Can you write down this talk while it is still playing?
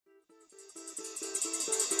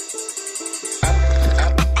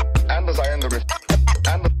as I am the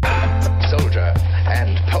soldier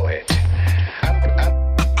and poet.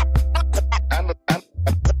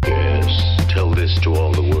 Yes, tell this to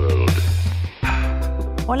all the world.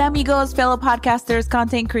 Hola amigos, fellow podcasters,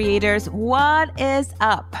 content creators, what is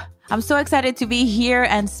up? I'm so excited to be here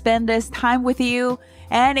and spend this time with you.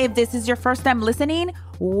 And if this is your first time listening,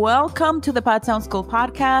 welcome to the Pod Sound School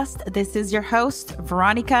podcast. This is your host,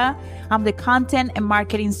 Veronica. I'm the content and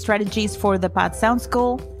marketing strategist for the Pod Sound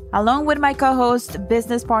School. Along with my co-host,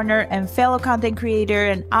 business partner, and fellow content creator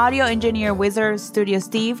and audio engineer wizard, Studio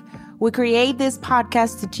Steve, we create this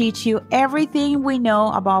podcast to teach you everything we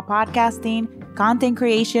know about podcasting, content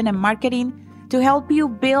creation, and marketing to help you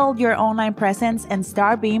build your online presence and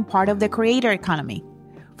start being part of the creator economy.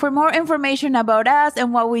 For more information about us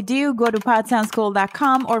and what we do, go to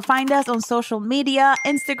podsoundschool.com or find us on social media,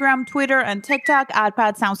 Instagram, Twitter, and TikTok at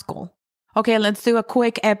Pod Sound School. Okay, let's do a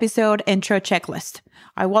quick episode intro checklist.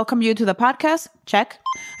 I welcome you to the podcast. Check.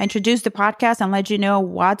 I introduce the podcast and let you know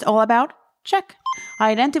what it's all about. Check.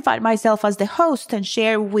 I identified myself as the host and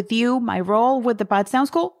share with you my role with the Pod Sound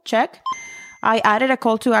School. Check. I added a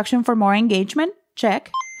call to action for more engagement. Check.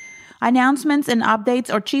 Announcements and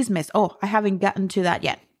updates or chismes. Oh, I haven't gotten to that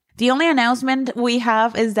yet. The only announcement we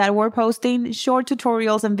have is that we're posting short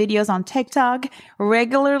tutorials and videos on TikTok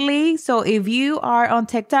regularly. So if you are on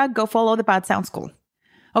TikTok, go follow the Pod Sound School.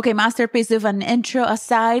 Okay, masterpiece of an intro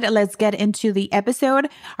aside, let's get into the episode.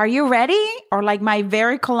 Are you ready? Or like my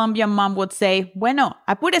very Colombian mom would say, bueno,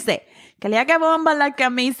 apúrese, que le haga bomba la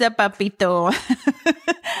camisa, papito.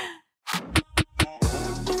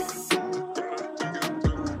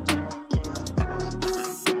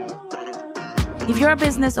 If you're a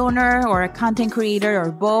business owner or a content creator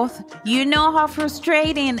or both, you know how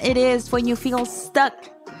frustrating it is when you feel stuck.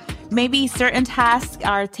 Maybe certain tasks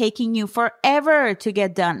are taking you forever to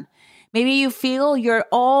get done. Maybe you feel you're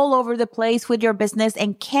all over the place with your business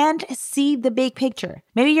and can't see the big picture.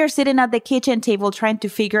 Maybe you're sitting at the kitchen table trying to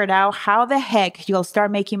figure it out how the heck you'll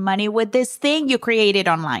start making money with this thing you created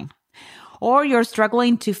online. Or you're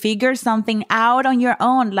struggling to figure something out on your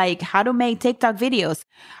own, like how to make TikTok videos,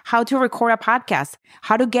 how to record a podcast,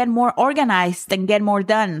 how to get more organized and get more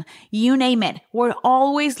done. You name it. We're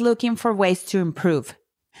always looking for ways to improve.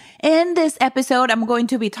 In this episode, I'm going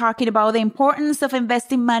to be talking about the importance of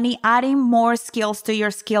investing money, adding more skills to your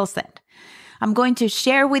skill set. I'm going to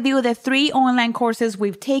share with you the 3 online courses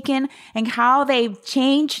we've taken and how they've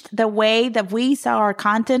changed the way that we sell our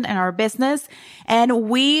content and our business. And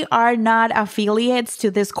we are not affiliates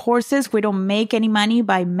to these courses. We don't make any money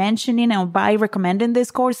by mentioning or by recommending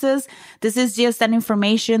these courses. This is just an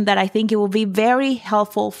information that I think it will be very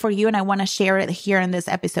helpful for you. And I want to share it here in this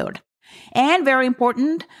episode. And very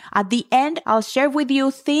important, at the end, I'll share with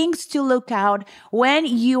you things to look out when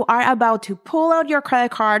you are about to pull out your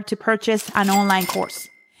credit card to purchase an online course.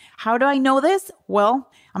 How do I know this? Well,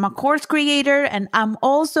 I'm a course creator and I'm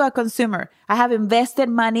also a consumer. I have invested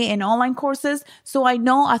money in online courses, so I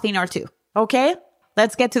know a thing or two. Okay,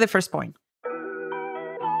 let's get to the first point.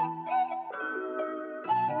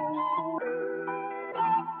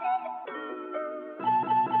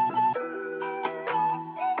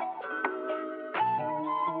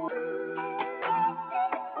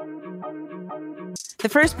 The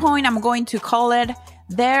first point, I'm going to call it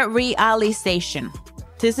the realization.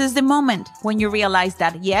 This is the moment when you realize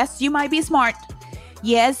that, yes, you might be smart.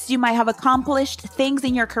 Yes, you might have accomplished things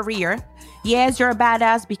in your career. Yes, you're a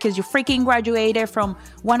badass because you freaking graduated from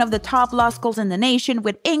one of the top law schools in the nation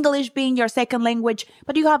with English being your second language,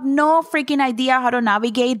 but you have no freaking idea how to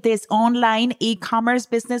navigate this online e-commerce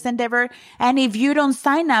business endeavor. And if you don't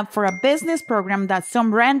sign up for a business program that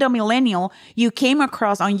some random millennial you came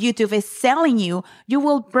across on YouTube is selling you, you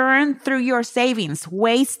will burn through your savings,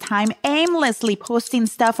 waste time aimlessly posting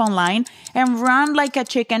stuff online, and run like a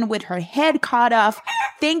chicken with her head cut off.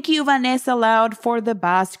 Thank you, Vanessa Loud, for the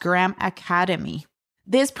Boss Gram Academy.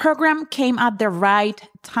 This program came at the right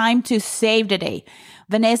time to save the day.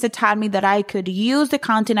 Vanessa taught me that I could use the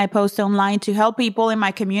content I post online to help people in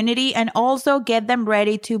my community and also get them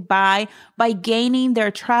ready to buy by gaining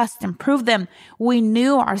their trust and prove them we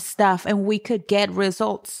knew our stuff and we could get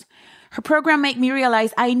results. Her program made me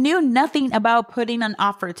realize I knew nothing about putting an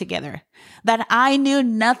offer together, that I knew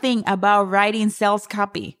nothing about writing sales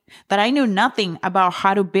copy, that I knew nothing about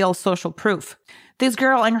how to build social proof. This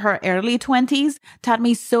girl in her early 20s taught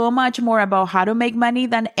me so much more about how to make money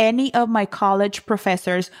than any of my college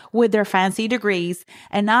professors with their fancy degrees,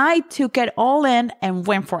 and I took it all in and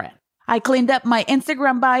went for it. I cleaned up my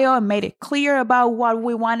Instagram bio and made it clear about what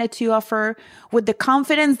we wanted to offer. With the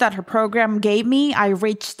confidence that her program gave me, I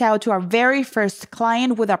reached out to our very first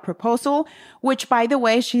client with a proposal, which, by the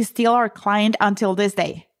way, she's still our client until this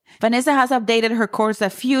day. Vanessa has updated her course a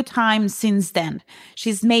few times since then.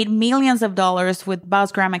 She's made millions of dollars with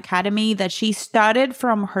Buzzgram Academy that she started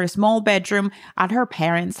from her small bedroom at her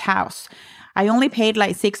parents' house. I only paid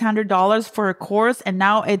like $600 for a course, and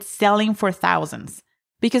now it's selling for thousands.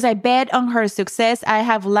 Because I bet on her success, I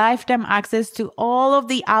have lifetime access to all of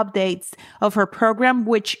the updates of her program,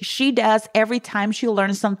 which she does every time she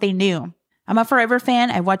learns something new. I'm a forever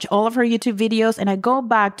fan. I watch all of her YouTube videos and I go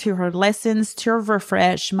back to her lessons to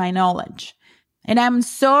refresh my knowledge. And I'm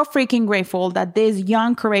so freaking grateful that this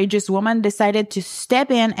young, courageous woman decided to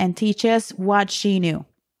step in and teach us what she knew.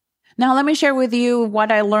 Now, let me share with you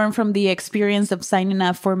what I learned from the experience of signing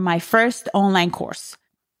up for my first online course.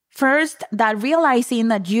 First, that realizing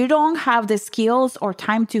that you don't have the skills or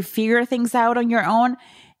time to figure things out on your own,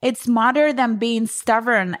 it's smarter than being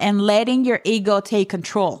stubborn and letting your ego take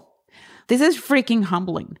control. This is freaking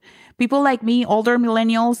humbling. People like me, older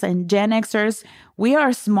millennials and Gen Xers, we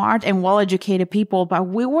are smart and well-educated people, but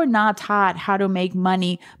we were not taught how to make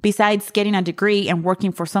money besides getting a degree and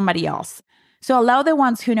working for somebody else. So allow the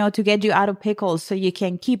ones who know to get you out of pickles so you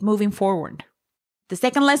can keep moving forward. The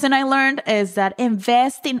second lesson I learned is that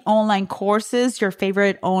invest in online courses your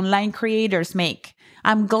favorite online creators make.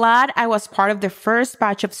 I'm glad I was part of the first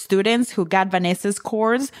batch of students who got Vanessa's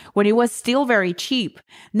course when it was still very cheap.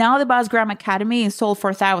 Now the Buzzgram Academy is sold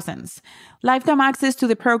for thousands. Lifetime access to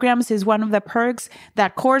the programs is one of the perks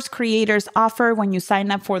that course creators offer when you sign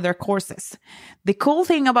up for their courses. The cool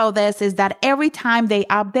thing about this is that every time they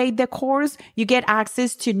update the course, you get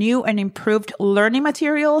access to new and improved learning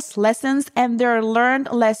materials, lessons, and their learned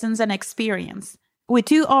lessons and experience. We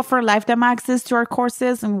do offer lifetime access to our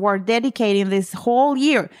courses, and we're dedicating this whole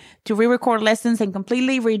year to re-record lessons and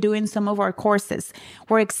completely redoing some of our courses.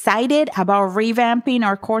 We're excited about revamping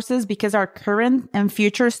our courses because our current and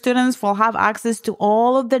future students will have access to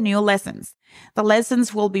all of the new lessons. The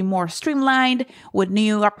lessons will be more streamlined with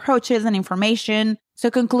new approaches and information. So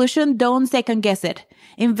conclusion, don't second guess it.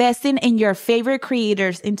 Investing in your favorite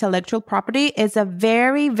creators' intellectual property is a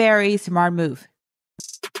very, very smart move.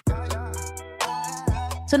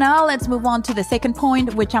 So now let's move on to the second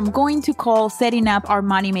point, which I'm going to call setting up our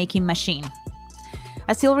money-making machine.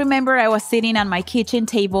 I still remember I was sitting at my kitchen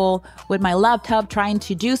table with my laptop trying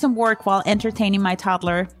to do some work while entertaining my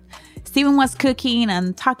toddler. Steven was cooking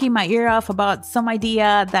and talking my ear off about some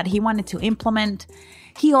idea that he wanted to implement.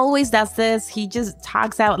 He always does this. He just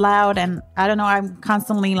talks out loud, and I don't know, I'm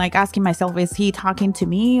constantly like asking myself, is he talking to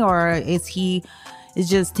me or is he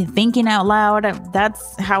just thinking out loud?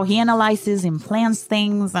 That's how he analyzes and plans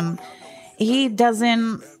things, and he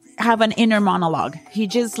doesn't have an inner monologue. He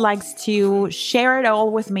just likes to share it all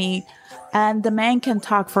with me, and the man can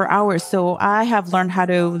talk for hours, so I have learned how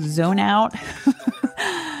to zone out.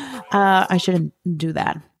 I shouldn't do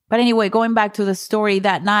that. But anyway, going back to the story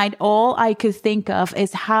that night, all I could think of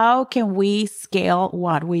is how can we scale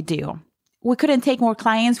what we do? We couldn't take more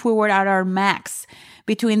clients. We were at our max.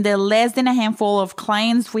 Between the less than a handful of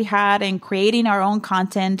clients we had and creating our own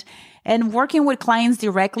content and working with clients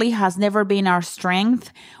directly has never been our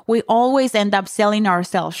strength. We always end up selling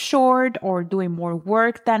ourselves short or doing more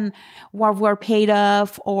work than what we're paid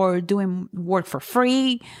off or doing work for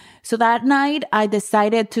free. So that night, I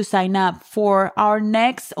decided to sign up for our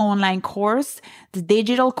next online course, the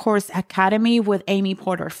Digital Course Academy with Amy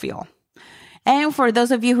Porterfield. And for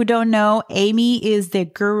those of you who don't know, Amy is the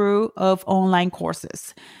guru of online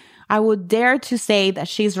courses. I would dare to say that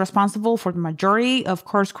she's responsible for the majority of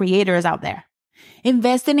course creators out there.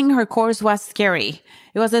 Investing in her course was scary.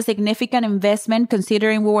 It was a significant investment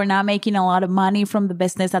considering we were not making a lot of money from the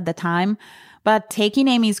business at the time. But taking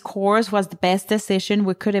Amy's course was the best decision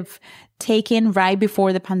we could have taken right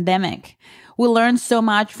before the pandemic. We learned so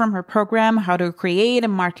much from her program, how to create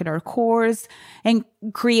and market our course, and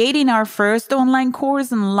creating our first online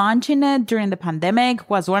course and launching it during the pandemic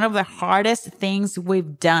was one of the hardest things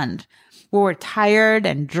we've done. We were tired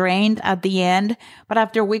and drained at the end, but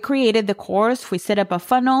after we created the course, we set up a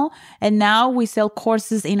funnel, and now we sell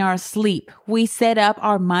courses in our sleep. We set up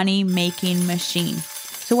our money-making machine.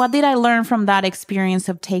 So what did I learn from that experience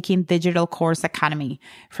of taking Digital Course Academy?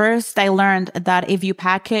 First, I learned that if you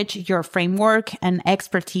package your framework and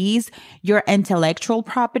expertise, your intellectual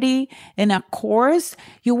property in a course,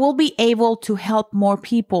 you will be able to help more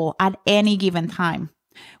people at any given time.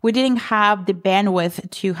 We didn't have the bandwidth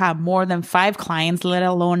to have more than 5 clients, let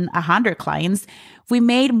alone 100 clients. We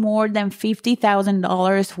made more than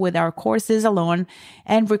 $50,000 with our courses alone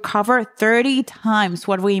and recovered 30 times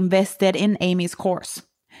what we invested in Amy's course.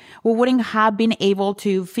 We wouldn't have been able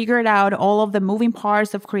to figure it out all of the moving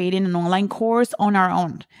parts of creating an online course on our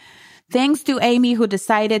own. Thanks to Amy, who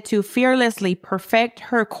decided to fearlessly perfect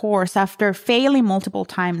her course after failing multiple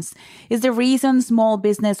times, is the reason small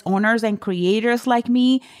business owners and creators like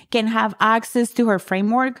me can have access to her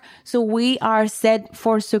framework, so we are set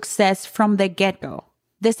for success from the get-go.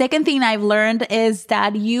 The second thing I've learned is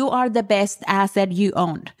that you are the best asset you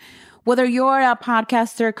own. Whether you're a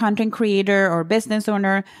podcaster, content creator, or business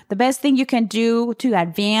owner, the best thing you can do to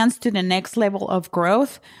advance to the next level of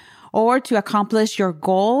growth or to accomplish your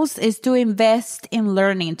goals is to invest in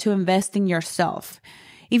learning, to invest in yourself.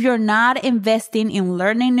 If you're not investing in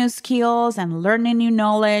learning new skills and learning new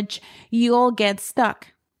knowledge, you'll get stuck.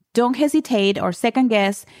 Don't hesitate or second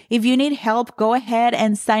guess. If you need help, go ahead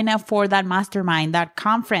and sign up for that mastermind, that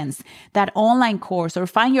conference, that online course, or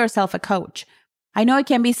find yourself a coach. I know it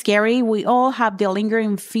can be scary. We all have the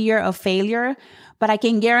lingering fear of failure, but I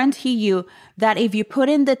can guarantee you that if you put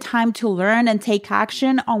in the time to learn and take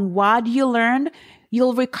action on what you learned,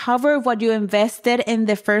 you'll recover what you invested in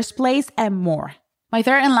the first place and more. My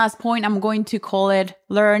third and last point, I'm going to call it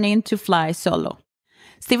learning to fly solo.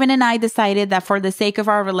 Stephen and I decided that for the sake of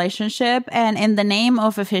our relationship and in the name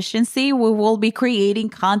of efficiency, we will be creating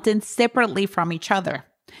content separately from each other.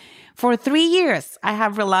 For 3 years, I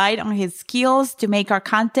have relied on his skills to make our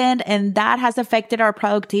content, and that has affected our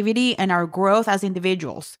productivity and our growth as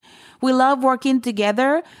individuals. We love working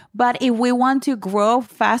together, but if we want to grow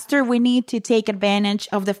faster, we need to take advantage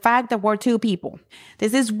of the fact that we're 2 people.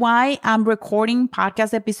 This is why I'm recording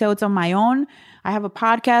podcast episodes on my own. I have a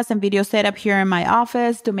podcast and video setup here in my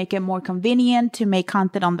office to make it more convenient to make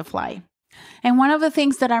content on the fly. And one of the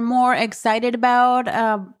things that I'm more excited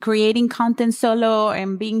about creating content solo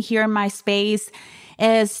and being here in my space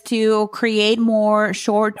is to create more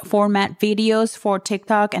short format videos for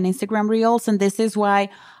TikTok and Instagram Reels. And this is why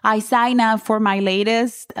I sign up for my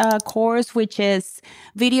latest course, which is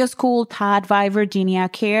Video School taught by Virginia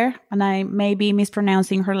Kerr. And I may be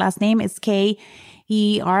mispronouncing her last name. It's Kerr.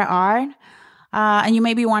 And you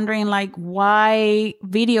may be wondering, like, why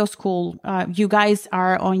Video School? You guys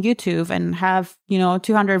are on YouTube and have,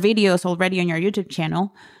 200 videos already on your YouTube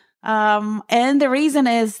channel. And the reason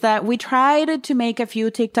is that we tried to make a few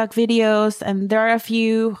TikTok videos, and there are a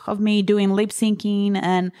few of me doing lip syncing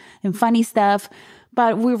and funny stuff,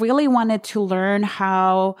 but we really wanted to learn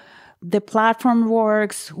how the platform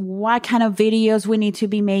works, what kind of videos we need to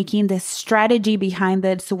be making, the strategy behind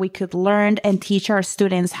it, so we could learn and teach our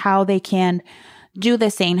students how they can do the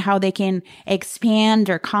same, how they can expand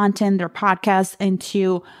their content, their podcasts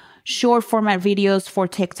into short format videos for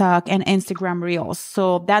TikTok and Instagram Reels.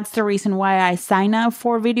 So that's the reason why I sign up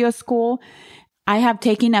for Video School. I have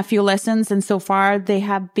taken a few lessons, and so far they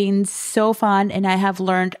have been so fun, and I have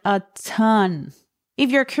learned a ton. If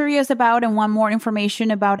you're curious about and want more information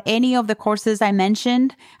about any of the courses I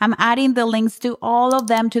mentioned, I'm adding the links to all of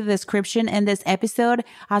them to the description in this episode,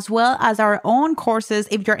 as well as our own courses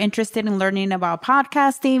if you're interested in learning about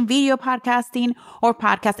podcasting, video podcasting, or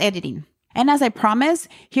podcast editing. And as I promised,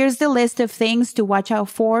 here's the list of things to watch out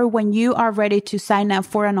for when you are ready to sign up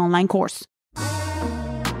for an online course.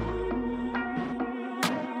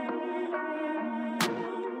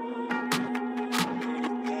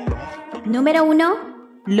 Número 1.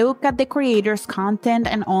 Look at the creator's content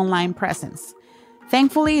and online presence.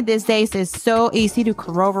 Thankfully, these days it's so easy to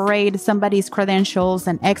corroborate somebody's credentials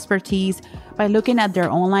and expertise by looking at their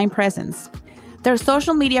online presence. Their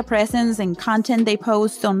social media presence and content they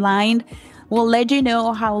post online will let you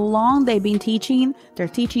know how long they've been teaching, their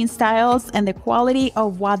teaching styles, and the quality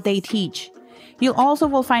of what they teach. You also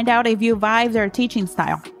will find out if you vibe their teaching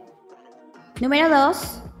style. Número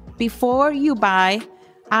 2. Before you buy,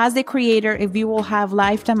 ask the creator if you will have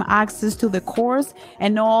lifetime access to the course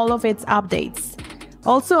and all of its updates.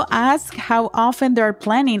 Also ask how often they're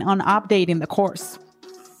planning on updating the course.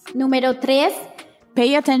 Número 3.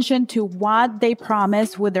 Pay attention to what they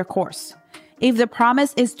promise with their course. If the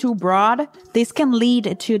promise is too broad, this can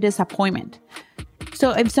lead to disappointment.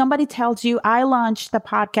 So if somebody tells you, I launched the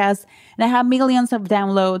podcast and I have millions of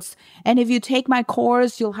downloads, and if you take my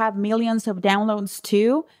course, you'll have millions of downloads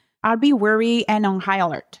too, I'll be worried and on high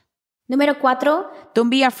alert. Número 4. Don't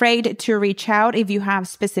be afraid to reach out if you have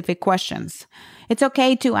specific questions. It's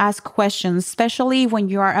okay to ask questions, especially when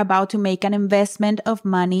you are about to make an investment of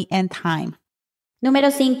money and time.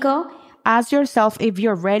 Número 5. Ask yourself if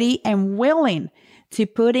you're ready and willing to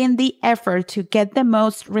put in the effort to get the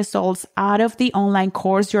most results out of the online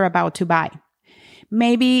course you're about to buy.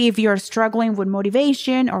 Maybe if you're struggling with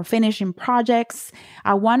motivation or finishing projects,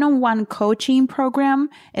 a one-on-one coaching program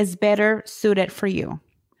is better suited for you.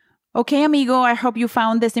 Okay, amigo, I hope you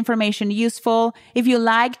found this information useful. If you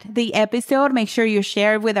liked the episode, make sure you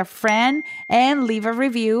share it with a friend and leave a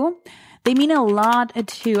review. They mean a lot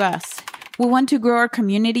to us. We want to grow our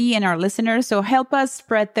community and our listeners, so help us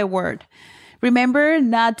spread the word. Remember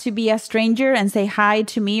not to be a stranger and say hi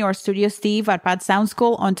to me or Studio Steve at Pat Sound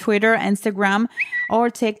School on Twitter, Instagram, or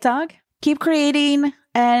TikTok. Keep creating,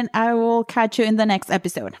 and I will catch you in the next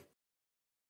episode.